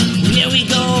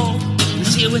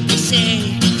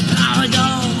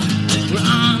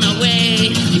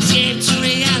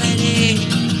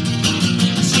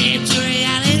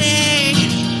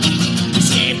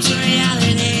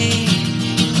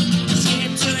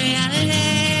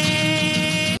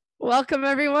Welcome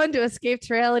everyone to Escape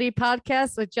to Reality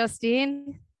podcast with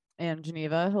Justine and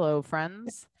Geneva. Hello,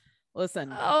 friends.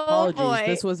 Listen, Oh, apologies. boy.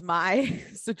 This was my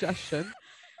suggestion.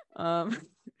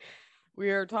 We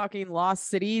are talking Lost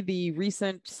City, the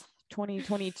recent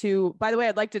 2022. By the way,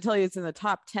 I'd like to tell you it's in the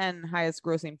top 10 highest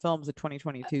grossing films of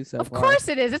 2022 so Of far. course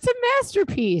it is. It's a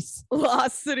masterpiece.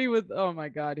 Lost City with, oh my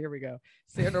God, here we go.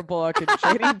 Sandra Bullock and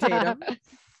Channing Tatum.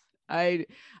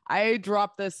 I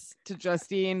dropped this to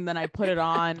Justine, then I put it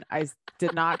on. I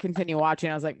did not continue watching.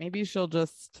 I was like, maybe she'll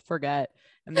just forget.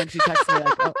 And then she texted me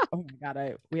like, oh my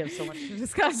God, we have so much to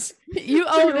discuss. You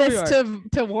owe this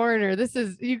to Warner.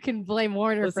 You can blame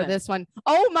Warner for this one.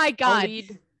 Oh my God.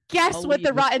 Guess what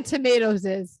the Rotten Tomatoes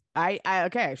is.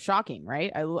 Okay, shocking,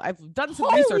 right? I've done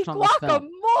some research on this film.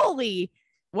 Guacamole.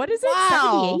 What is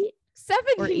it?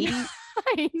 78?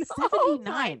 79.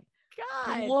 79.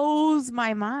 God. Blows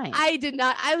my mind. I did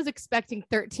not. I was expecting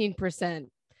 13%.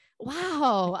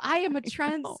 Wow. I am a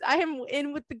trend. I am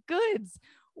in with the goods.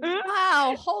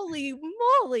 Wow. Holy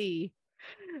moly.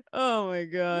 Oh my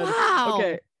God. Wow.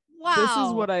 Okay. Wow. This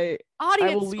is what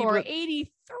audience score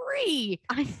 83.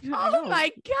 Oh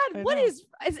my God. What is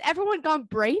everyone gone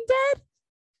brain dead?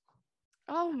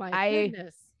 Oh my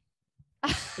goodness.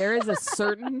 There is a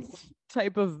certain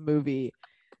type of movie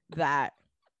that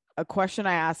a question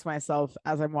I ask myself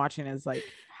as I'm watching is like,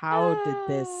 how did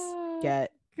this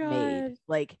get made?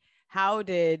 Like, how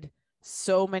did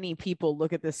so many people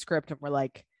look at this script and were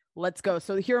like, let's go?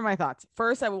 So here are my thoughts.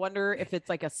 First, I wonder if it's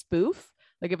like a spoof,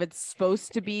 like if it's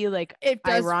supposed to be like it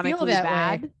does ironically feel that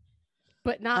bad, way,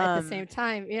 but not at the same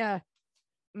time. Yeah.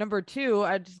 Number two,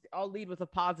 I'll lead with a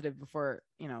positive before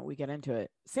we get into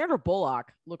it. Sandra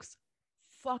Bullock looks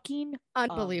fucking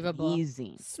unbelievable,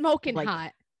 amazing, smoking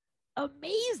hot.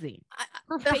 Amazing.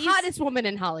 The hottest woman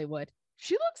in Hollywood.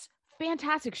 She looks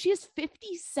fantastic. She is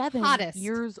 57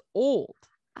 years old.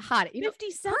 Hot.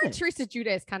 57. Her and Teresa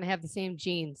Giudice kind of have the same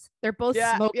genes. They're both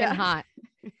smoking hot.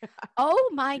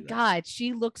 Oh my God.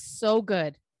 She looks so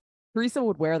good. Teresa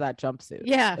would wear that jumpsuit.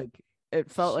 Yeah. Like,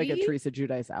 it felt like a Teresa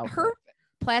Giudice outfit. Her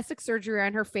plastic surgery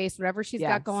on her face, whatever she's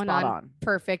got going on.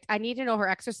 Perfect. I need to know her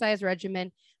exercise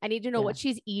regimen. I need to know what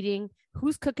she's eating,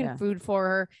 who's cooking food for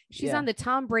her. She's on the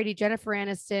Tom Brady, Jennifer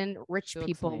Aniston, rich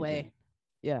people way.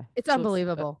 Yeah. It's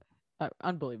unbelievable.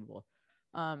 Unbelievable.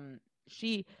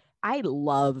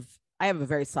 I have a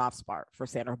very soft spot for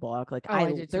Sandra Bullock. Like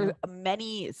there's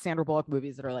many Sandra Bullock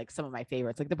movies that are like some of my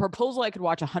favorites. Like The Proposal I could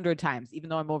watch 100 times, even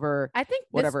though I'm over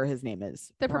whatever his name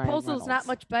is. The Proposal is not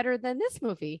much better than this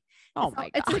movie. Oh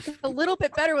my God. It's like a little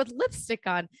bit better with lipstick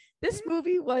on. This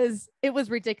movie was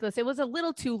ridiculous. It was a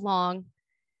little too long.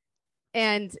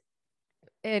 And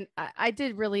I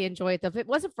did really enjoy it though. If it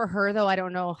wasn't for her though, I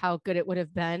don't know how good it would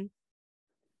have been.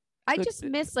 I just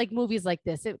miss like movies like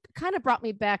this. It kind of brought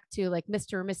me back to like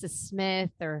Mr. or Mrs. Smith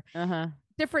or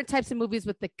different types of movies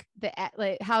with the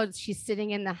like how she's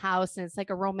sitting in the house and it's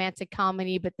like a romantic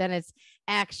comedy, but then it's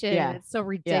action. Yeah. And it's so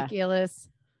ridiculous.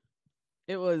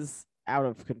 Yeah. It was out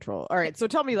of control. All right. So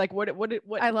tell me like what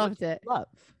I loved it. Love.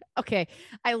 Okay.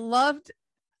 I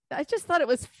just thought it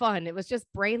was fun. It was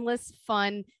just brainless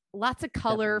fun, lots of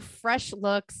color, fresh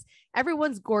looks.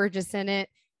 Everyone's gorgeous in it.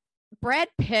 Brad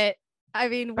Pitt. I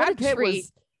mean, what a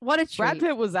treat. Brad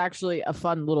Pitt was actually a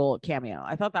fun little cameo.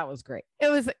 I thought that was great. It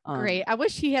was great. I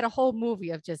wish he had a whole movie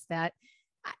of just that.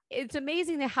 It's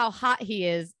amazing how hot he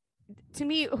is. To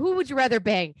me, who would you rather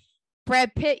bang?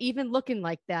 Brad Pitt, even looking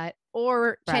like that,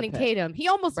 or Channing Tatum? He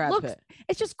almost looks.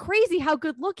 It's just crazy how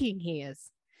good looking he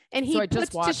is. And he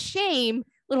puts to shame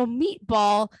little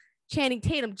meatball Channing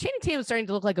Tatum. Channing Tatum's starting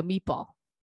to look like a meatball.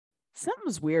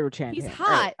 Something's weird with Channing Tatum. He's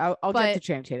hot. Right, I'll get to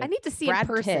Channing Tatum. I need to see Brad in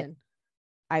person. Pitt.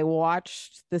 I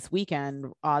watched this weekend,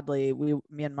 oddly,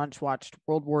 me and Munch watched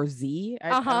World War Z. I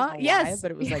don't know why, but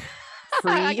it was like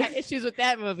free. I got issues with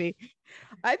that movie.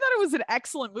 I thought it was an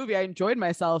excellent movie. I enjoyed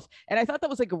myself. And I thought that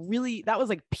was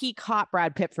like peak hot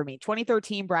Brad Pitt for me.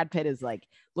 2013 Brad Pitt is like,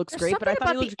 looks great. But I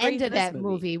thought he looked great end of that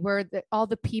movie where all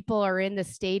the people are in the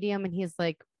stadium and he's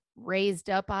like raised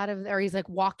up out of there. He's like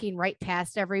walking right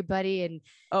past everybody. And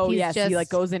he like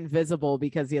goes invisible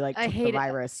because he like took the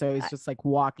virus. So he's just like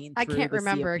walking through. I can't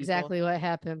remember exactly what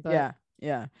happened, but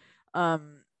yeah. I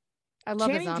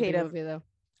love the zombie movie though.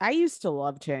 I used to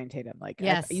love Channing Tatum. Like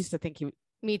I used to think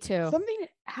me too. Something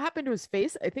happened to his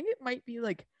face. I think it might be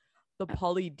like the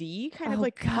Pauly D kind of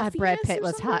like God, Brad Pitt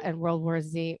was hot in World War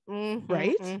Z. Mm-hmm,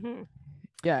 right? Mm-hmm.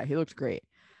 Yeah, he looked great.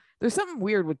 There's something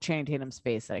weird with Channing Tatum's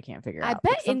face that I can't figure out. I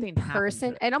bet in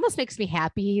person, it almost makes me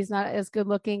happy he's not as good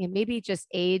looking and maybe just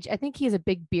age. I think he's a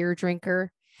big beer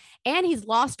drinker and he's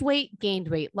lost weight, gained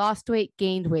weight, lost weight,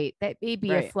 gained weight. That may be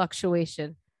a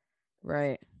fluctuation.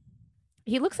 Right.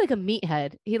 He looks like a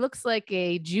meathead. He looks like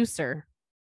a juicer.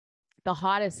 The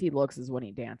hottest he looks is when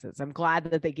he dances. I'm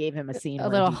glad that they gave him a scene A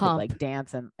where little he hump. could like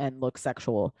dance and look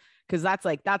sexual, because that's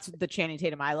the Channing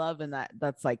Tatum I love, and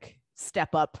that's like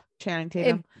step up Channing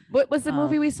Tatum. And what was the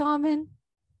movie we saw him in?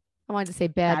 I wanted to say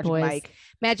Bad Magic Boys. Mike.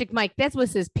 Magic Mike. That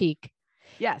was his peak.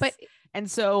 Yes. But and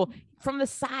so from the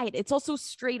side, it's also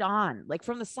straight on. Like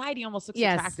from the side, he almost looks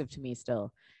attractive to me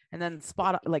still. And then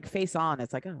like face on,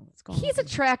 it's like, oh, what's going on? He's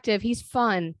attractive. He's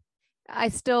fun.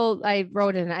 I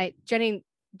wrote it. And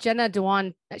Jenna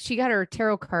Dewan, she got her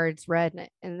tarot cards read,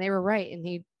 and they were right. And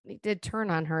he did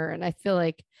turn on her. And I feel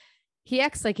like he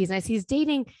acts like he's nice. He's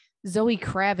dating Zoe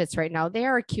Kravitz right now. They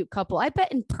are a cute couple. I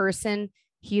bet in person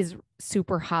he's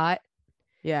super hot.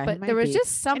 Yeah, but there was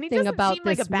just something about seem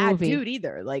this like a bad movie. dude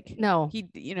either. Like no, he,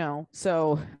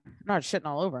 so I'm not shitting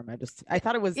all over him. I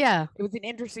thought it was it was an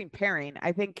interesting pairing.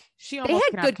 I think she almost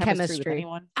had good chemistry with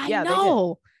anyone. I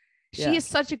know. She is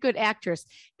such a good actress.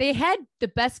 They had the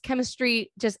best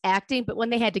chemistry just acting, but when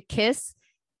they had to kiss,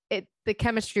 the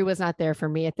chemistry was not there for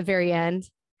me at the very end.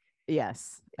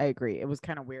 Yes, I agree. It was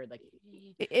kind of weird. Like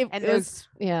it was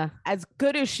as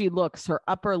good as she looks, her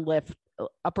upper lip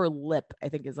I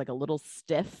think is like a little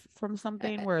stiff from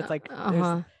something where it's like there's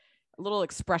a little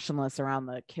expressionless around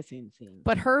the kissing scene.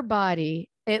 But her body,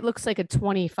 it looks like a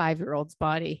 25-year-old's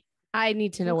body. I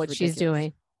need to know what she's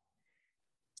doing.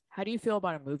 How do you feel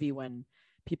about a movie when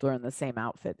people are in the same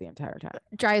outfit the entire time?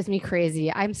 Drives me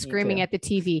crazy. I'm screaming at the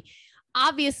TV.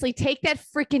 Obviously, take that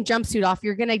freaking jumpsuit off.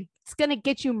 It's gonna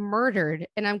get you murdered.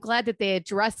 And I'm glad that they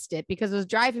addressed it because it was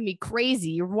driving me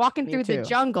crazy. You're walking through the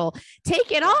jungle.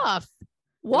 Take it off.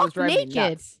 Walk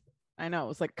naked. I know. It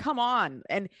was like, come on.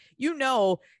 And you're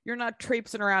not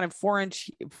traipsing around in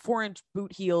 4-inch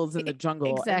boot heels in the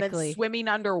jungle. Exactly. And then swimming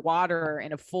underwater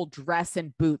in a full dress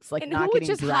and boots, like and not who getting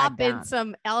would just dragged hop down. in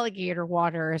some alligator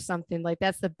water or something. Like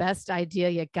that's the best idea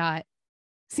you got.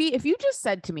 See, if you just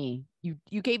said to me,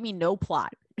 you gave me no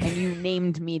plot and you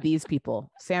named me these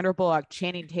people: Sandra Bullock,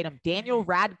 Channing Tatum, Daniel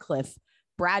Radcliffe,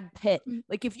 Brad Pitt.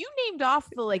 Like if you named off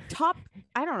the like top,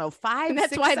 I don't know, 5. And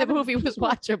that's 6, why 7 the movie was people.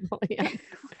 watchable. Yeah.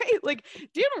 Right? Like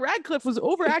Daniel Radcliffe was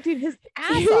overacting his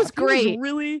ass He was off. great. He was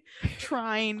really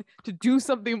trying to do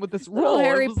something with this role.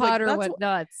 Harry Potter went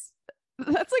nuts.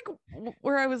 That's like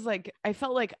where I was like, I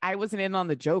felt like I wasn't in on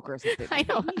the joke or something. I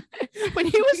know. When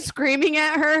he was screaming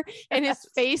at her and his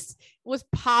face was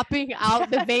popping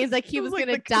out the veins like he was like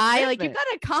gonna die. Like, you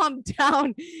gotta calm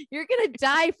down. You're gonna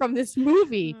die from this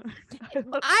movie.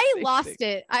 I lost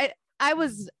it. I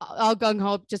was all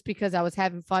gung-ho just because I was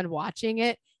having fun watching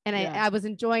it, and I was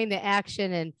enjoying the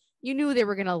action, and you knew they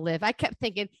were gonna live. I kept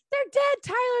thinking, they're dead,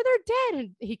 Tyler, they're dead. And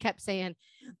he kept saying,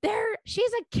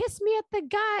 she's a kiss me at the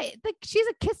guy. She's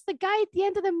a kiss the guy at the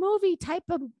end of the movie type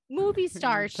of movie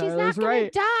star. She's not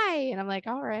gonna die. And I'm like,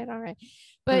 all right.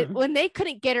 But when they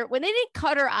couldn't get her, when they didn't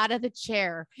cut her out of the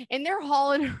chair and they're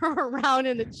hauling her around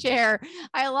in the chair,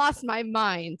 I lost my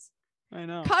mind. I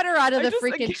know. Cut her out of the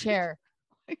freaking chair.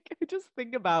 I just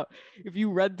think about if you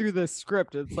read through the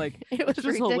script, it's like it was just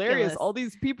ridiculous. Hilarious. All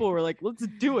these people were like, let's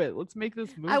do it. Let's make this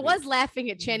movie. I was laughing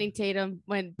at Channing Tatum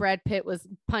when Brad Pitt was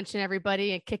punching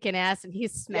everybody and kicking ass and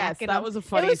he's smacking. That was a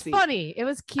funny. It was scene. funny. It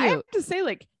was cute. I have to say,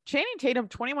 like Channing Tatum,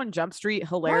 21 Jump Street,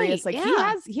 hilarious. Right,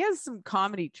 he has some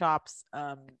comedy chops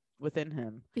within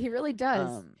him. He really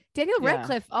does. Daniel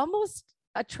Radcliffe, almost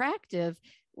attractive,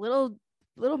 little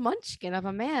munchkin of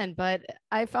a man, but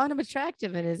I found him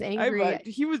attractive in his angry.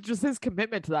 He was just his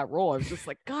commitment to that role. I was just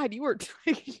like, God, you were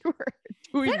doing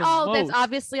that's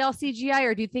obviously all CGI,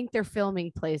 or do you think they're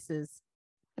filming places?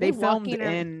 They filmed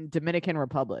in Dominican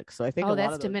Republic, so I think.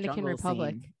 That's Dominican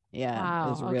Republic.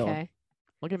 Wow, is real. Okay.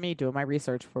 Look at me doing my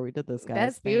research before we did this, guys.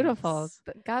 That's beautiful.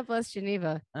 God bless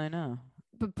Geneva. I know.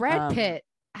 But Brad Pitt,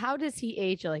 how does he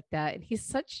age like that? And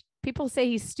he's people say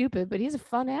he's stupid, but he's a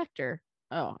fun actor.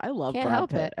 Oh, I love Brad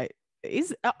Pitt.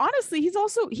 He's honestly,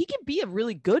 he can be a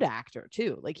really good actor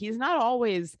too. Like he's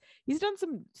done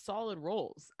some solid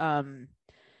roles.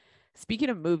 Speaking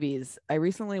of movies, I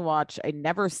recently watched, I'd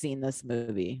never seen this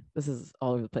movie. This is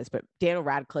all over the place, but Daniel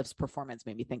Radcliffe's performance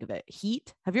made me think of it.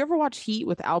 Heat. Have you ever watched Heat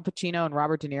with Al Pacino and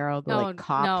Robert De Niro? The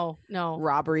cop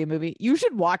robbery movie. You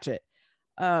should watch it.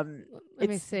 Let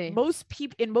me see. Most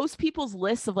people's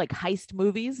lists of like heist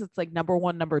movies, it's like number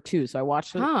 1, number 2. So I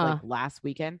watched it like last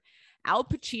weekend. Al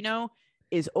Pacino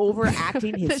is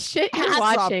overacting his the shit you're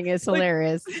watching is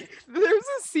hilarious. There's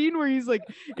a scene where he's like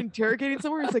interrogating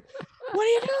someone. He's like, "What are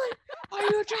you doing? Are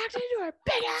you attracted to her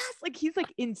big ass?" Like he's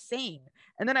like insane.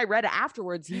 And then I read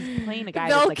afterwards he's playing a guy.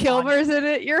 Val Kilmer's in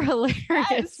it. You're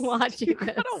hilarious watching this. You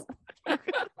gotta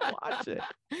watch it.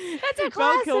 That's a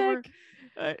classic.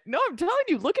 No, I'm telling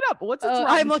you, look it up. What's its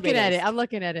I'm looking at it. I'm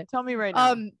looking at it. Tell me right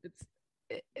now.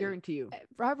 It's guarantee you.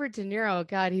 Robert De Niro.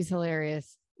 God, he's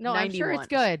hilarious. No, 91. I'm sure it's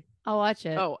good. I'll watch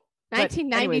it. Oh,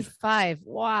 1995.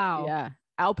 Wow. Yeah.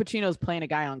 Al Pacino's playing a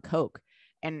guy on coke.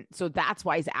 And so that's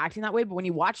why he's acting that way. But when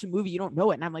you watch the movie, you don't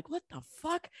know it. And I'm like, what the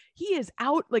fuck? He is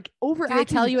out like overacting. Did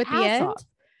they tell you at the end? Off.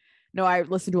 No, I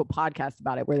listened to a podcast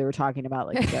about it where they were talking about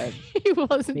like the he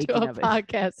listened to a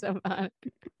podcast about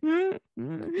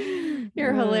it.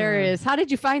 You're hilarious. How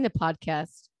did you find the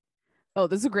podcast? Oh,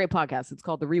 this is a great podcast. It's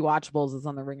called The Rewatchables. It's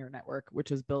on the Ringer Network,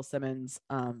 which is Bill Simmons.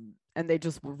 And they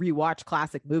just rewatch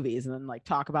classic movies and then like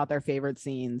talk about their favorite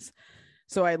scenes.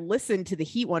 So I listened to the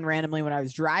Heat one randomly when I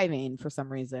was driving for some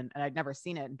reason, and I'd never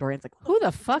seen it. And Dorian's like, who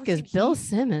the fuck is Bill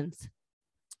Simmons?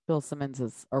 Bill Simmons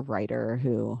is a writer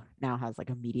who now has like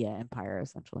a media empire,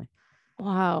 essentially.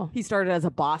 Wow. He started as a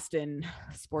Boston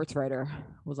sports writer,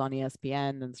 was on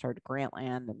ESPN, then started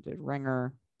Grantland and did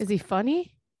Ringer. Is he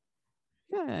funny?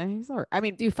 Yeah, he's all right. I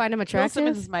mean, do you find him attractive?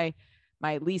 Bill Simmons is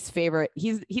my least favorite.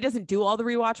 He doesn't do all the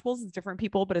rewatchables. It's different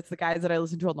people, but it's the guys that I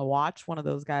listen to on the watch. One of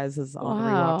those guys is on the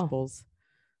rewatchables.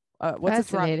 What's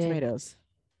its Rotten Tomatoes?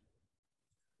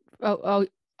 Oh,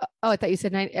 I thought you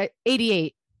said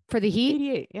 88 for the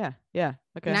Heat. 88, yeah.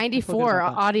 Okay. 94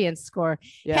 audience score.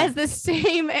 Has the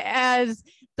same as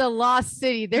The Lost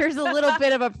City. There's a little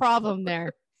bit of a problem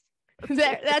there.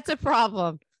 That's a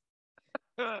problem.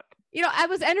 You know, I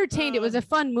was entertained. It was a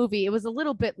fun movie. It was a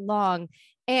little bit long,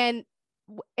 and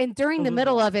during the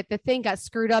middle of it, the thing got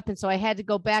screwed up, and so I had to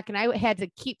go back, and I had to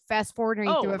keep fast forwarding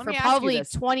through it for probably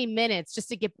 20 minutes just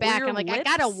to get back. I'm like, I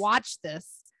gotta watch this.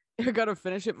 I gotta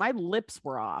finish it. My lips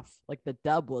were off, like the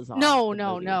dub was off. No.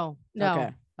 Okay,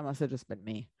 that must have just been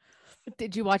me.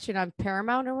 Did you watch it on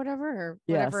Paramount or whatever,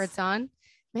 whatever it's on?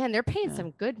 Man, they're paying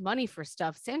some good money for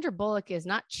stuff. Sandra Bullock is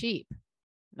not cheap.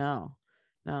 No,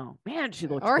 man, she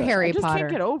looks or good. Harry I just Potter.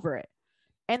 Can't get over it.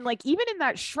 And like even in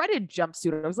that shredded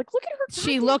jumpsuit, I was like, look at her.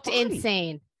 She looked body.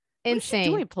 Insane. What is she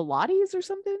doing Pilates or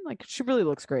something? Like she really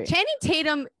looks great. Channing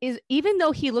Tatum is, even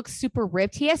though he looks super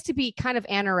ripped, he has to be kind of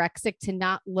anorexic to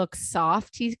not look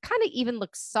soft. He kind of even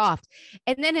looks soft.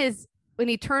 And then when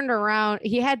he turned around,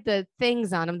 he had the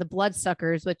things on him, the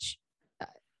bloodsuckers, which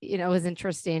was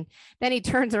interesting. Then he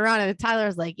turns around and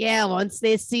Tyler's like, yeah, once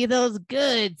they see those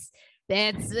goods,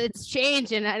 it's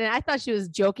changing. And I thought she was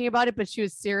joking about it, but she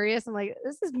was serious. I'm like,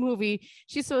 this is movie.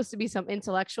 She's supposed to be some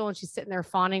intellectual and she's sitting there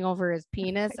fawning over his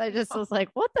penis. I just was like,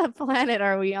 what the planet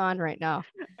are we on right now?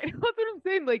 I know what I'm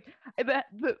saying. Like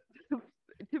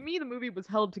to me, the movie was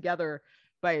held together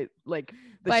by like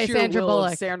the sheer Sandra will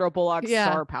Bullock. Of Sandra Bullock's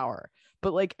star power.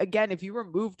 But like, again, if you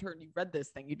removed her and you read this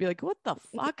thing, you'd be like, what the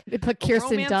fuck? They put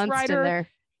Kirsten Dunst in there.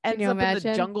 Ends up in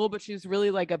the jungle, but she's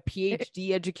really like a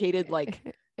PhD educated, like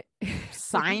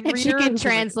sign reader. She can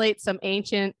translate some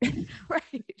ancient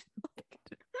right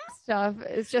stuff.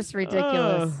 It's just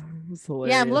ridiculous.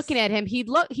 Yeah, I'm looking at him. He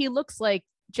looks like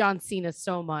John Cena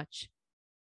so much.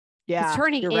 Yeah, he's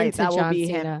turning into John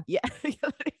Cena. Him. Yeah,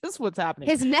 that is what's happening.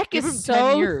 His neck is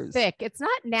so thick. It's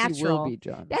not natural. He will be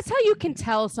John. That's how you can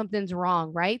tell something's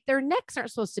wrong, right? Their necks aren't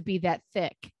supposed to be that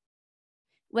thick.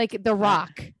 Like The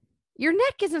Rock. Your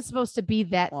neck isn't supposed to be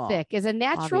that thick. As a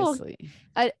natural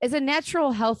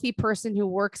healthy person who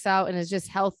works out and is just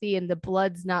healthy and the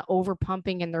blood's not over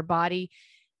pumping in their body,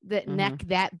 the neck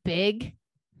that big,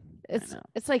 it's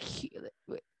like,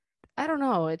 I don't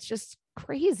know. It's just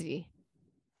crazy.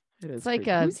 It's like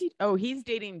he's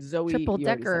dating Zoe Triple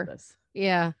Decker.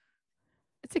 Yeah.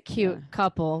 It's a cute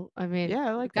couple. I mean,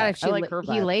 I like that. I like her.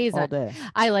 He lays all day.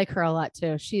 I like her a lot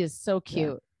too. She is so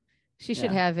cute. She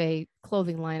should have a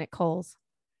clothing line at Kohl's.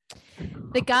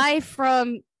 The guy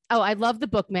from I love The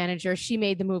Book Manager. She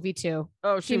made the movie too.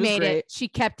 Oh, she made great. It. She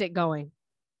kept it going.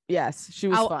 Yes, she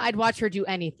was fun. I'd watch her do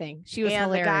anything. She was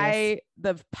hilarious. The guy,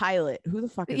 the pilot, who the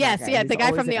fuck is that guy? Yes, the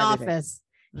guy from The Office.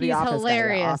 He's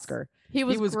hilarious. Guy, Oscar. He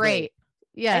was great.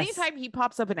 Yes. Anytime he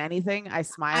pops up in anything, I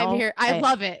smile. I'm here. I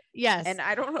love it. Yes. And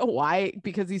I don't know why,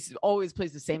 because he's always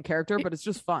plays the same character, but it's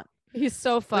just fun. He's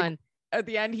so fun. Like, at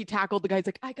the end, he tackled the guy. He's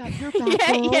like, I got your back.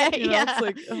 It's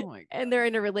like, oh my God. And they're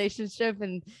in a relationship,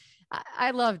 and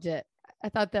I loved it. I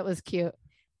thought that was cute.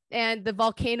 And the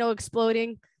volcano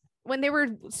exploding, when they were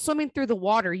swimming through the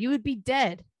water, you would be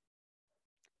dead.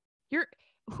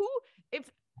 If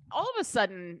all of a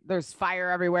sudden there's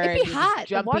fire everywhere, it'd be hot.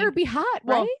 The water would be hot,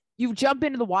 right? You jump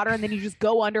into the water and then you just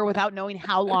go under without knowing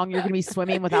how long you're going to be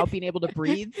swimming without being able to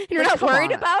breathe. You're not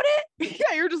worried about it?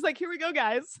 Yeah, you're just like, here we go,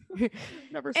 guys.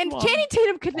 Never and Channing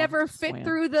Tatum could never fit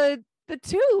through the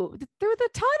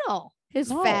tunnel.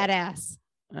 His fat ass.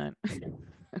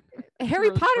 Harry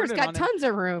Potter's got tons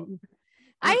of room.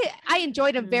 I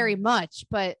enjoyed them very much,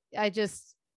 but I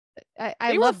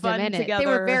loved them in together. it.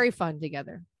 They were very fun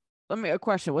together. Let me a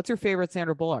question. What's your favorite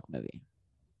Sandra Bullock movie?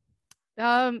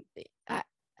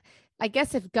 I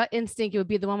guess if gut instinct, it would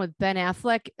be the one with Ben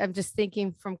Affleck. I'm just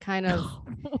thinking from kind of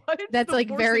that's like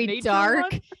very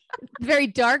dark, very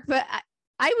dark. But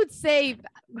I would say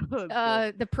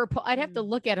I'd have to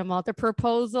look at them all. The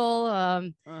Proposal,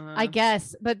 I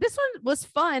guess. But this one was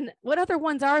fun. What other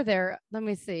ones are there? Let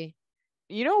me see.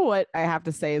 You know what I have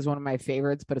to say is one of my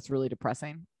favorites, but it's really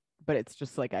depressing. But it's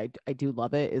just like I do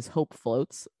love it. Is Hope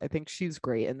Floats. I think she's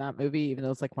great in that movie, even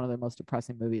though it's like one of the most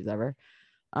depressing movies ever.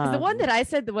 The one that I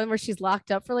said, the one where she's locked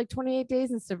up for like 28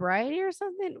 days in sobriety or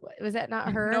something, was that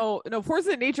not her? No, Force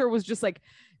of Nature was just like,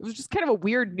 it was just kind of a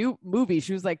weird new movie.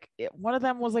 She was like, one of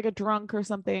them was like a drunk or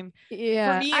something.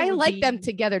 Yeah, for me, I like them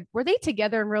together. Were they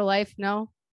together in real life?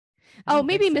 No. Oh,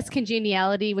 maybe Miss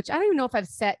Congeniality, which I don't even know if I've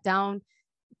sat down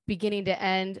beginning to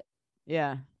end.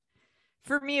 Yeah.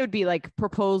 For me, it would be like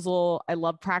Proposal. I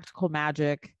love Practical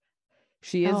Magic.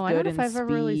 She is good in Speed. I don't know if I've ever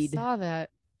really saw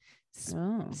that.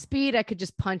 Speed, I could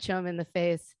just punch him in the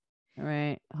face. All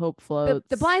right. Hope Floats.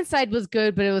 The Blind Side was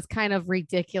good, but it was kind of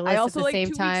ridiculous. I also at the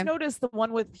same time. Notice the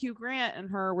one with Hugh Grant and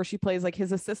her where she plays like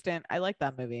his assistant. I like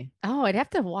that movie. Oh, I'd have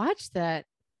to watch that.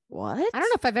 What? I don't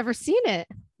know if I've ever seen it.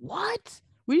 What?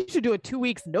 We should do a 2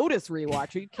 weeks notice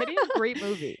rewatch. Are you kidding? Great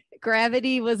movie.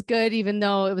 Gravity was good, even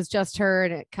though it was just her,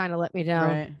 and it kind of let me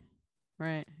down.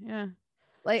 Right. Yeah.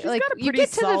 Like you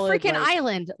get to the freaking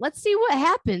island. Let's see what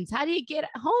happens. How do you get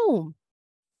home?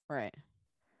 Right.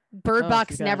 Bird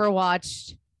Box never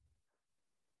watched.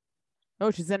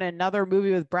 Oh, she's in another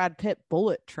movie with Brad Pitt,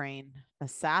 Bullet Train,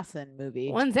 assassin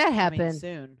movie. When's that happen?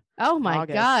 Soon. Oh my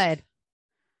God.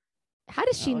 How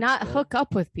does she not hook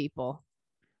up with people?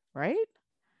 Right.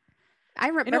 I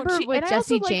remember with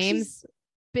Jesse James,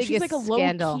 biggest like a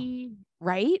scandal. Low-key,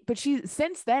 right? But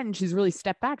since then she's really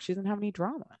stepped back. She doesn't have any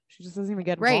drama. She just doesn't even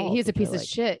get involved. Right. He's a piece of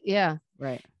shit. Yeah.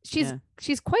 Right.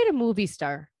 She's quite a movie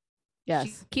star. Yes.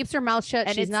 She keeps her mouth shut.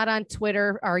 And she's not on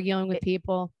Twitter arguing with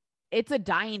people. It's a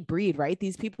dying breed, right?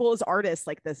 These people as artists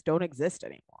like this don't exist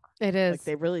anymore. It is. Like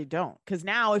they really don't. Because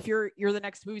now if you're the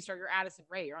next movie star, you're Addison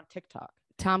Rae, you're on TikTok.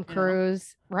 Tom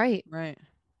Cruise. Right.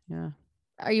 Yeah.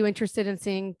 Are you interested in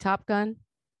seeing Top Gun?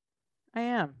 I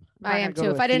am. I am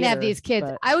too. If I didn't have these kids,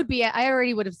 I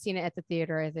already would have seen it at the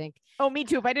theater, I think. Oh, me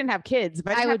too. If I didn't have kids,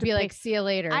 I would be like, see you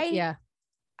later. Yeah.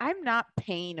 I'm not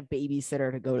paying a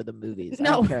babysitter to go to the movies. I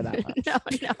don't care that much. No.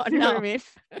 You know what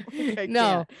I mean?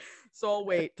 No. So I'll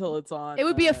wait till it's on. It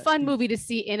would be a fun movie to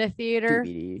see in a theater.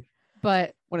 DVD.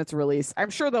 But when it's released, I'm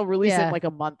sure they'll release it in like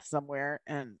a month somewhere.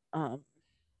 And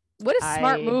what a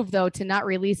smart move though to not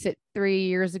release it 3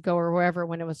 years ago or wherever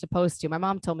when it was supposed to. My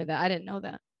mom told me that. I didn't know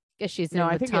that. I guess she's in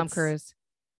with Tom Cruise.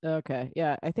 Okay.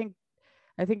 Yeah. I think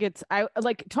I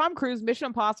like Tom Cruise. Mission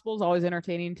Impossible is always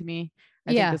entertaining to me.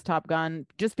 I think this Top Gun,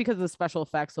 just because the special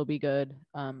effects will be good.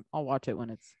 I'll watch it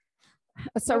when it's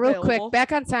so real quick,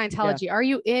 back on Scientology. Yeah. Are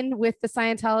you in with the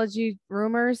Scientology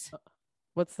rumors?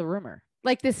 What's the rumor?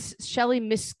 Like this Shelley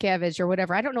Miscavige or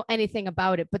whatever. I don't know anything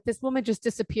about it, but this woman just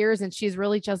disappears and she's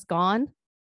really just gone.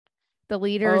 The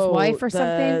leader's wife or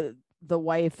something. The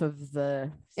wife of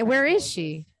the. And where is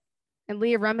she? And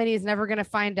Leah Remini is never going to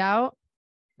find out.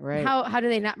 Right. How do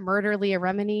they not murder Leah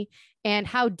Remini? And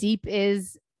how deep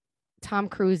is Tom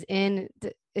Cruise in?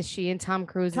 Is she in Tom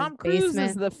Cruise's basement? Tom Cruise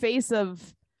is the face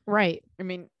of. Right. I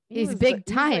mean, he's big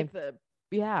time.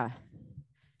 The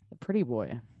pretty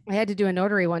boy. I had to do a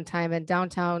notary one time in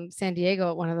downtown San Diego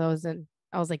at one of those. And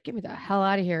I was like, get me the hell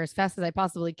out of here as fast as I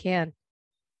possibly can.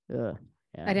 Yeah.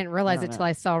 I didn't realize it till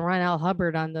I saw Ron L.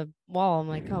 Hubbard on the wall. I'm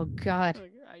like, oh God.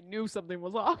 I knew something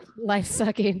was off. Life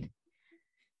sucking.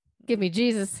 Give me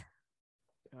Jesus.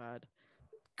 God.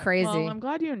 Crazy. Well, I'm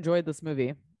glad you enjoyed this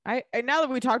movie. I now that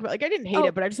we talked about, like, I didn't hate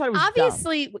it, but I just thought it was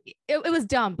obviously dumb. It was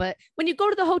dumb. But when you go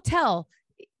to the hotel,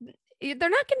 they're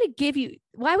not going to give you.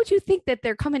 Why would you think that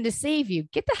they're coming to save you?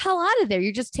 Get the hell out of there.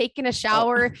 You're just taking a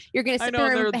shower. You're going to sit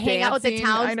there and hang out with the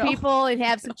townspeople and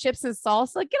have some chips and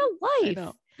salsa. Get a life. I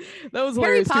know. That was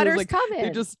Harry hilarious. Potter's like, coming.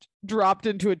 They just dropped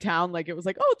into a town like it was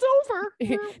like, oh, it's over.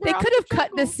 They could have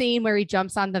cut the scene where he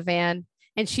jumps on the van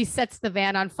and she sets the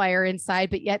van on fire inside,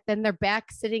 but yet then they're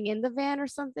back sitting in the van or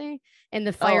something and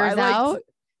the fire's out.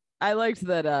 I liked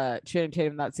that Channing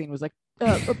Tatum in that scene was like,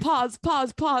 pause,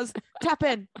 tap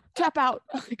in, tap out.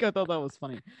 I thought that was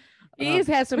funny. He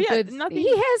has some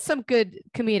good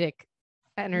comedic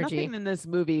energy. Nothing in this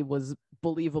movie was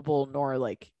believable nor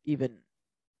like even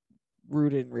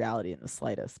rooted in reality in the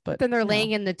slightest. But then they're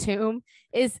laying in the tomb.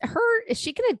 Is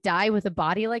she gonna die with a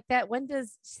body like that? When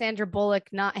does Sandra Bullock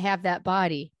not have that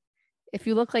body? if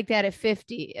you look like that at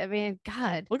 50, I mean,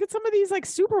 God, Look at some of these like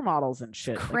supermodels and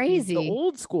shit. Crazy. Like the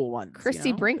old school ones.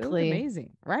 Christy Brinkley.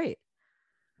 Amazing. Right.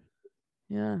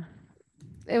 Yeah.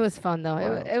 It was fun though.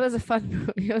 It was a fun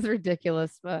movie. It was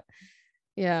ridiculous, but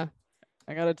yeah.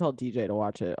 I gotta tell DJ to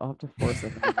watch it. I'll have to force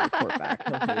him to report back.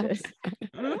 He'll hate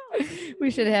it. We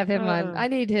should have him on. I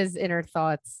need his inner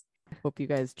thoughts. Hope you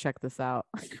guys check this out.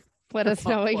 Let us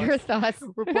know what your thoughts.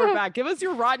 Report back. Give us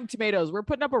your Rotten Tomatoes. We're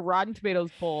putting up a Rotten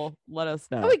Tomatoes poll. Let us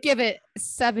know. I would give it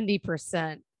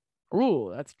 70%.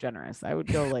 Ooh, that's generous. I would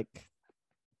go like,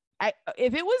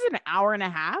 if it was an hour and a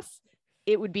half,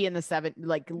 it would be in the 7,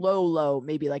 like low,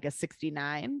 maybe like a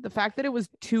 69. The fact that it was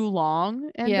too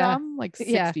long and dumb, like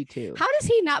 62. Yeah. How does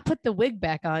he not put the wig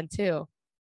back on too?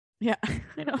 Yeah,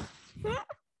 I know.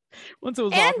 Once it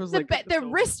was and off, it was the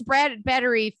wrist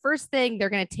battery, first thing they're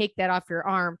going to take that off your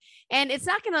arm, and it's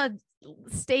not going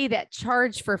to stay that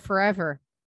charge for forever.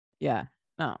 Yeah,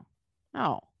 no,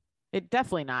 it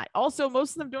definitely not. Also,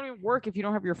 most of them don't even work if you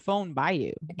don't have your phone by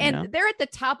you. And they're at the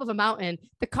top of a mountain.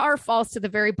 The car falls to the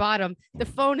very bottom. The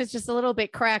phone is just a little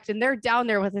bit cracked, and they're down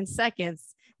there within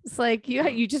seconds. It's like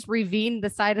you just ravine the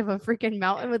side of a freaking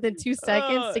mountain within 2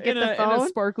 seconds to get the phone. In a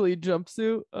sparkly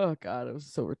jumpsuit. Oh God, it was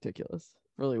so ridiculous.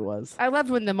 Really was. I loved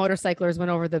when the motorcyclers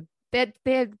went over they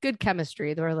had good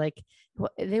chemistry. They were like,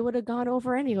 they would have gone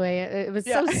over anyway. It was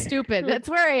so stupid. That's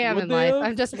where I am in life.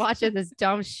 I'm just watching this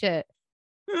dumb shit.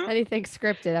 Anything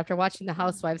scripted after watching The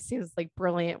Housewives seems like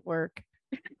brilliant work.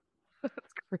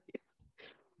 That's great.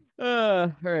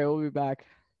 All right, we'll be back.